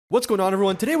What's going on,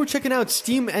 everyone? Today we're checking out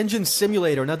Steam Engine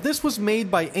Simulator. Now, this was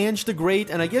made by Ange the Great,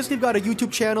 and I guess they've got a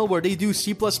YouTube channel where they do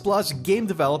C++ game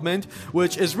development,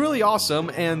 which is really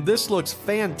awesome, and this looks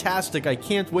fantastic. I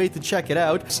can't wait to check it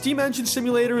out. Steam Engine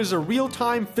Simulator is a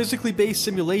real-time, physically based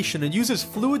simulation and uses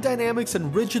fluid dynamics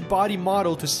and rigid body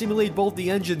model to simulate both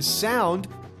the engine's sound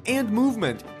and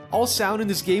movement. All sound in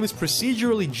this game is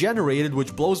procedurally generated,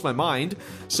 which blows my mind,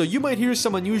 so you might hear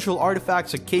some unusual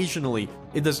artifacts occasionally.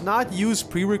 It does not use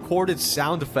pre-recorded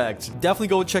sound effects. Definitely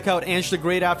go and check out Ange the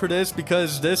Great after this,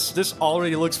 because this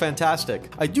already looks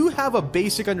fantastic. I do have a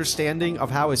basic understanding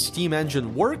of how a Steam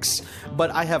engine works,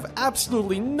 but I have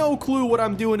absolutely no clue what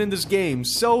I'm doing in this game,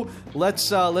 so let's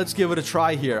give it a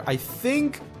try here. I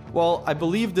think, well, I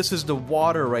believe this is the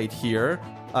water right here.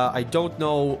 I don't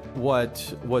know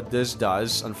what this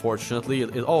does, unfortunately.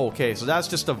 Oh, okay, so that's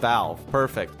just a valve.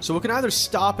 Perfect. So we can either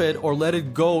stop it or let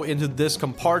it go into this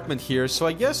compartment here. So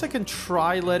I guess I can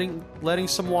try letting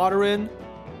some water in.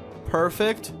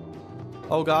 Perfect.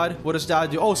 Oh god, what does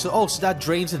that do? Oh, so that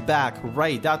drains it back.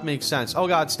 Right, that makes sense. Oh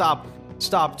god, stop.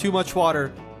 Stop. Too much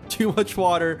water. Too much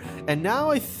water. And now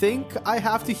I think I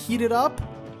have to heat it up.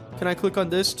 Can I click on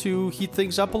this to heat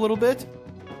things up a little bit?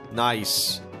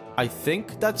 Nice. I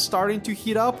think that's starting to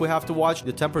heat up. We have to watch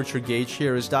the temperature gauge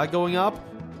here. Is that going up?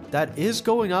 That is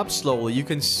going up slowly. You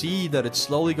can see that it's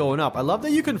slowly going up. I love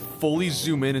that you can fully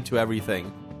zoom in into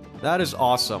everything. That is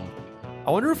awesome.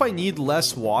 I wonder if I need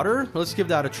less water. Let's give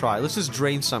that a try. Let's just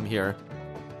drain some here.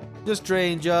 Just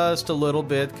drain just a little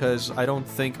bit, because I don't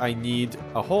think I need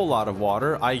a whole lot of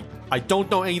water. I don't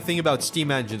know anything about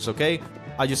steam engines, okay?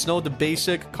 I just know the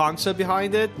basic concept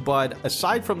behind it, but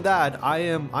aside from that, I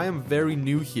am very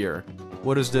new here.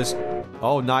 What is this?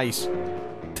 Oh, nice.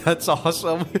 That's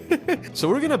awesome. So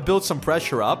we're gonna build some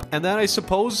pressure up, and then I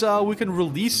suppose we can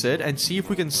release it and see if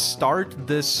we can start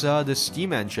this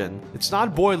steam engine. It's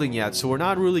not boiling yet, so we're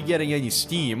not really getting any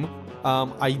steam.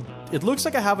 It looks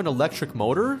like I have an electric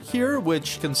motor here,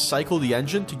 which can cycle the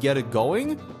engine to get it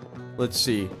going. Let's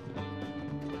see.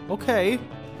 Okay.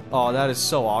 Oh, that is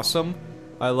so awesome.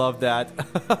 I love that.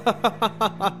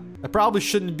 I probably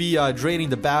shouldn't be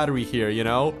draining the battery here, you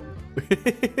know?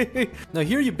 Now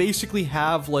here you basically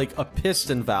have like a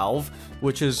piston valve,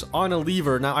 which is on a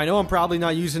lever. Now I know I'm probably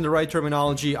not using the right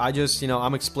terminology. I just,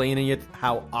 I'm explaining it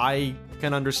how I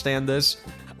can understand this.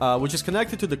 Which is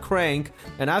connected to the crank,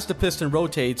 and as the piston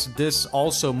rotates, this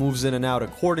also moves in and out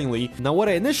accordingly. Now, what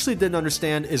I initially didn't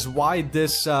understand is why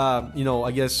this,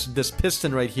 I guess this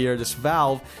piston right here, this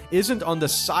valve, isn't on the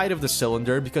side of the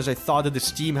cylinder, because I thought that the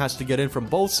steam has to get in from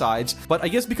both sides. But I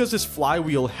guess because this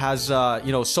flywheel has,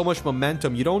 so much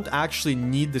momentum, you don't actually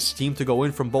need the steam to go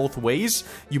in from both ways.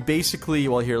 You basically,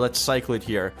 well, here, let's cycle it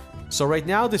here. So right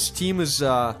now, the steam is,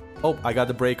 oh, I got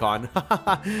the brake on.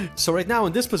 So right now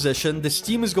in this position, the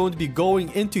steam is going to be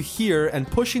going into here and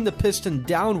pushing the piston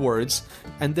downwards.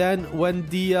 And then when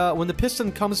the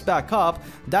piston comes back up,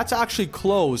 that's actually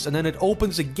closed. And then it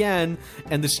opens again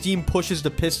and the steam pushes the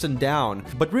piston down.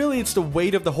 But really it's the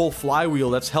weight of the whole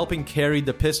flywheel that's helping carry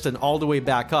the piston all the way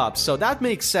back up. So that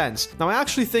makes sense. Now I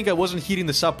actually think I wasn't heating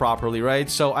this up properly, right?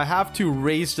 So I have to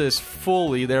raise this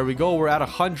fully. There we go. We're at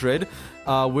 100.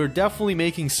 We're definitely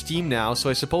making steam now, so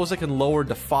I suppose I can lower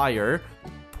the fire.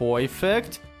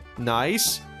 Perfect.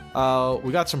 Nice.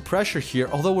 We got some pressure here,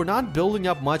 although we're not building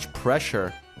up much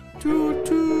pressure.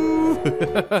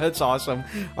 That's awesome.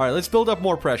 Alright, let's build up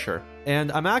more pressure.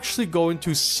 And I'm actually going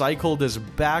to cycle this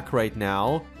back right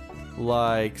now.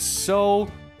 Like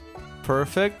so.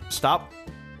 Perfect. Stop.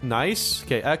 Nice.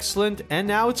 Okay, excellent. And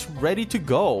now it's ready to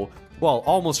go. Well,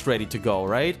 almost ready to go,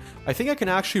 right? I think I can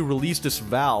actually release this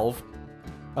valve.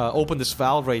 Open this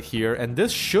valve right here, and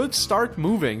this should start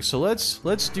moving. So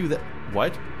let's do that.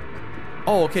 What?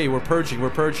 Oh, okay, we're purging.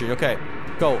 Okay,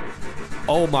 go.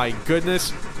 Oh my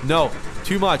goodness. No,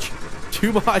 too much.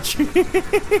 Too much.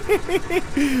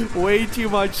 Way too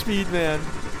much speed, man.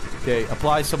 Okay,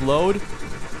 apply some load.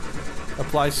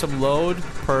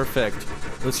 Perfect.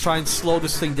 Let's try and slow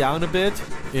this thing down a bit.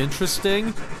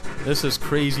 Interesting. This is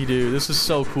crazy, dude. This is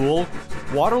so cool.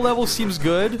 Water level seems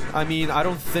good. I mean, I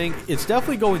don't think... It's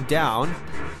definitely going down.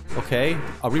 Okay.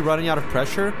 Are we running out of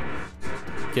pressure?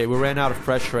 Okay, we ran out of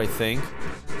pressure, I think.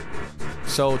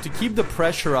 So, to keep the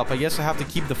pressure up, I guess I have to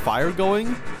keep the fire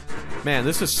going. Man,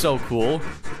 this is so cool.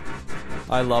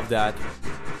 I love that.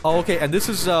 Oh, okay, and this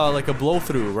is like a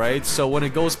blow-through, right? So when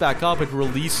it goes back up, it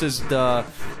releases the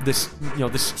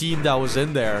steam that was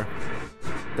in there.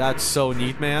 That's so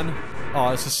neat, man.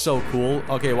 Oh, this is so cool.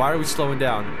 Okay, why are we slowing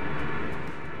down?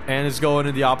 And it's going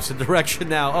in the opposite direction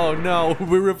now. Oh no,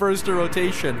 we reversed the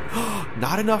rotation.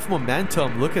 Not enough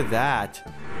momentum. Look at that.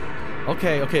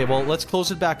 Okay, okay, well, let's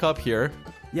close it back up here.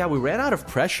 Yeah, we ran out of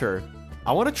pressure.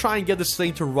 I want to try and get this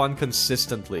thing to run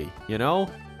consistently, you know?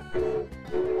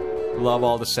 Love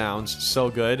all the sounds. So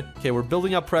good. Okay, we're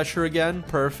building up pressure again.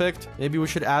 Perfect. Maybe we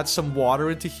should add some water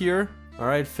into here. All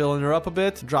right, filling her up a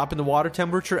bit. Dropping the water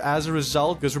temperature as a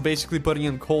result, because we're basically putting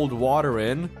in cold water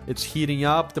in. It's heating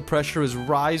up. The pressure is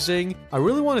rising. I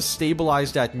really want to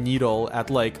stabilize that needle at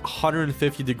like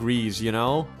 150 degrees, you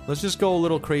know? Let's just go a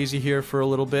little crazy here for a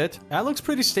little bit. That looks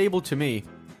pretty stable to me.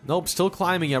 Nope, still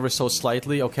climbing ever so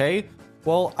slightly. Okay.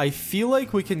 Well, I feel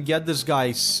like we can get this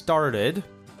guy started,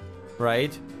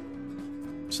 right?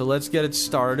 So let's get it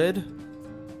started.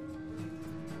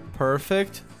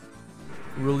 Perfect.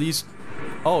 Release.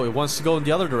 Oh, it wants to go in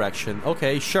the other direction.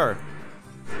 Okay, sure.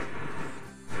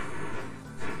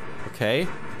 Okay.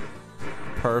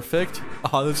 Perfect.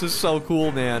 Oh, this is so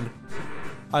cool, man.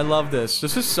 I love this.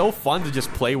 This is so fun to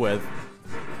just play with.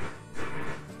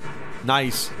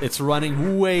 Nice. It's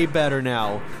running way better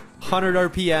now.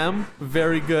 100 RPM.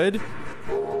 Very good.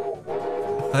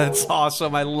 That's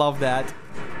awesome. I love that.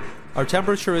 Our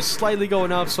temperature is slightly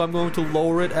going up, so I'm going to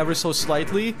lower it ever so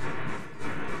slightly.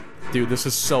 Dude, this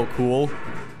is so cool.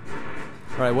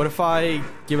 Alright, what if I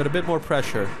give it a bit more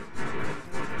pressure?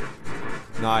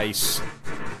 Nice.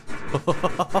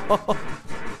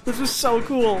 This is so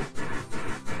cool.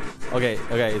 Okay,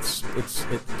 okay, it's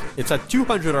at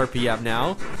 200 RPM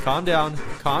now. Calm down,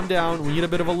 calm down. We need a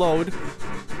bit of a load.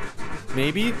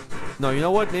 Maybe? No, you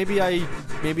know what? Maybe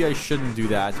I shouldn't do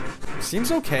that.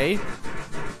 Seems okay.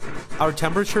 Our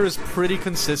temperature is pretty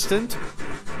consistent.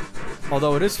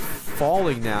 Although it is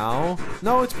falling now.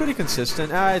 No, it's pretty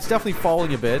consistent. It's definitely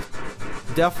falling a bit.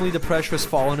 Definitely the pressure is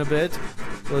falling a bit.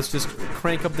 Let's just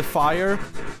crank up the fire.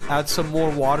 Add some more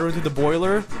water into the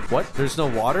boiler. What? There's no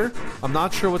water? I'm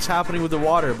not sure what's happening with the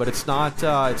water, but it's not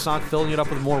filling it up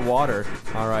with more water.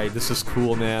 Alright, this is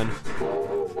cool, man.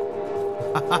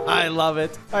 I love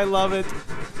it. I love it.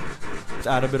 Let's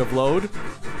add a bit of load.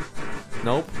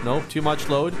 Nope, nope, too much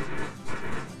load.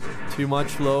 Too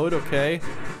much load, okay.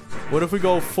 What if we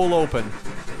go full open?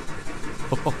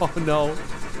 Oh no.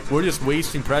 We're just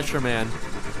wasting pressure, man.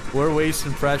 We're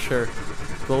wasting pressure.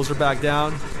 Close her back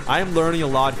down. I am learning a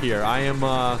lot here. I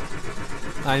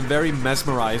am very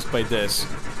mesmerized by this.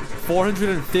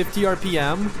 450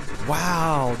 RPM.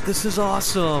 Wow, this is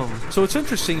awesome. So it's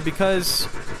interesting because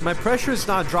my pressure is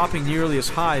not dropping nearly as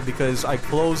high because I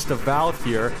closed the valve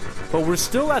here. But we're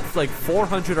still at like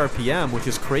 400 RPM, which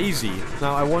is crazy.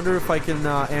 Now, I wonder if I can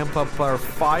amp up our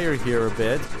fire here a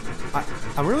bit.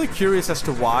 I'm really curious as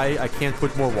to why I can't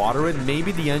put more water in.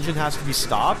 Maybe the engine has to be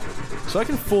stopped. So I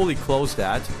can fully close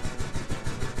that.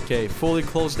 Okay, fully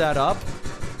close that up.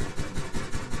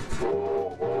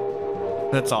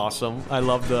 That's awesome. I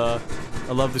love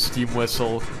the steam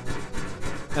whistle.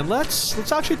 And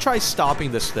let's actually try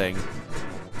stopping this thing.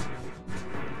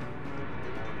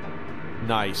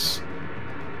 Nice.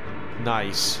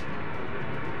 Nice.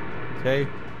 Okay.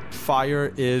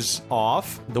 Fire is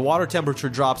off. The water temperature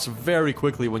drops very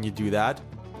quickly when you do that.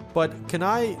 But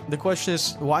the question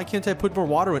is, why can't I put more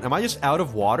water in? Am I just out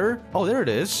of water? Oh, there it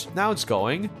is. Now it's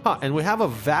going. Huh, and we have a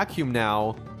vacuum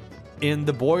now in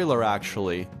the boiler,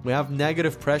 actually. We have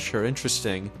negative pressure.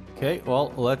 Interesting. Okay,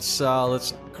 well, let's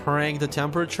crank the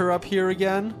temperature up here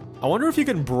again. I wonder if you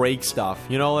can break stuff,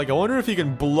 you know, like I wonder if you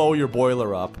can blow your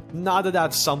boiler up. Not that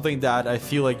that's something that I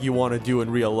feel like you want to do in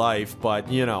real life, but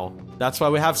you know, that's why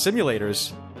we have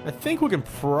simulators. I think we can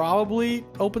probably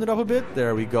open it up a bit.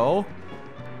 There we go.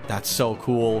 That's so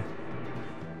cool.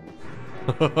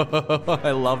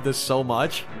 I love this so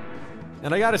much.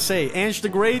 And I gotta say, Ange the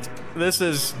Great, this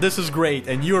is great,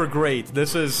 and you're great.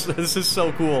 This is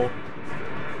so cool.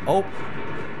 Oh.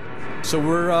 So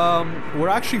we're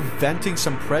actually venting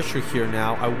some pressure here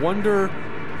now. I wonder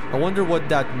what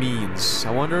that means.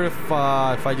 I wonder if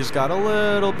I just got a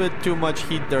little bit too much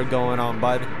heat there going on,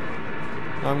 bud.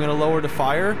 I'm gonna lower the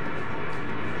fire,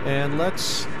 and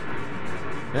let's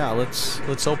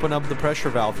open up the pressure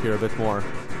valve here a bit more.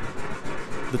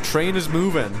 The train is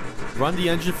moving. Run the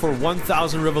engine for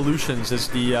 1,000 revolutions is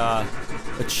the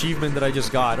achievement that I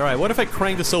just got. All right, what if I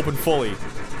crank this open fully?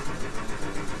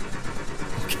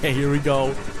 Okay, here we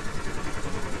go.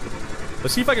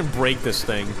 Let's see if I can break this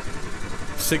thing.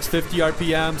 650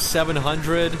 RPM,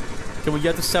 700. Can we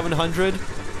get to 700?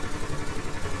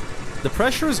 The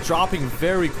pressure is dropping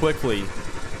very quickly.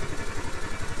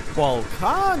 Well,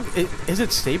 is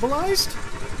it stabilized?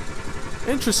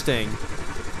 Interesting.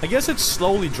 I guess it's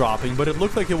slowly dropping, but it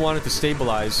looked like it wanted to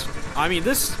stabilize. I mean,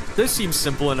 this seems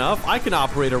simple enough. I can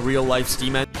operate a real-life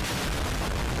steam engine.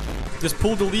 Just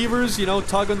pull the levers, you know,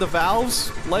 tug on the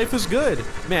valves. Life is good.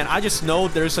 Man, I just know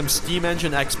there's some Steam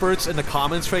Engine experts in the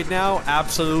comments right now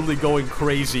absolutely going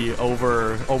crazy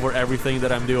over everything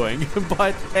that I'm doing.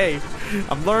 But hey,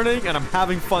 I'm learning and I'm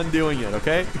having fun doing it,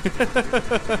 okay?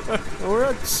 We're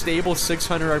at stable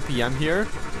 600 RPM here.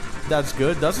 That's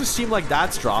good. Doesn't seem like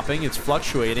that's dropping. It's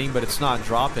fluctuating, but it's not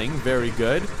dropping. Very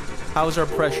good. How's our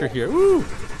pressure here? Woo!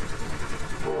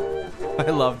 I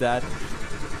love that.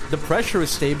 The pressure is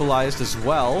stabilized as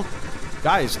well.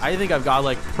 Guys, I think I've got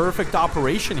like perfect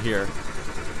operation here.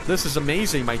 This is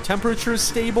amazing. My temperature is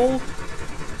stable.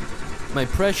 My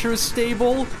pressure is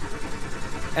stable.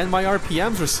 And my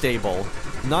RPMs are stable.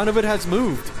 None of it has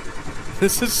moved.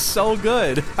 This is so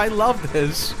good. I love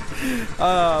this.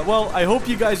 Well, I hope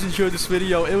you guys enjoyed this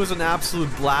video. It was an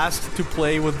absolute blast to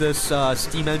play with this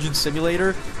Steam Engine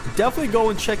Simulator. Definitely go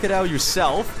and check it out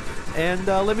yourself. And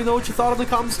let me know what you thought in the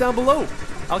comments down below.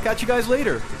 I'll catch you guys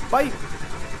later. Bye!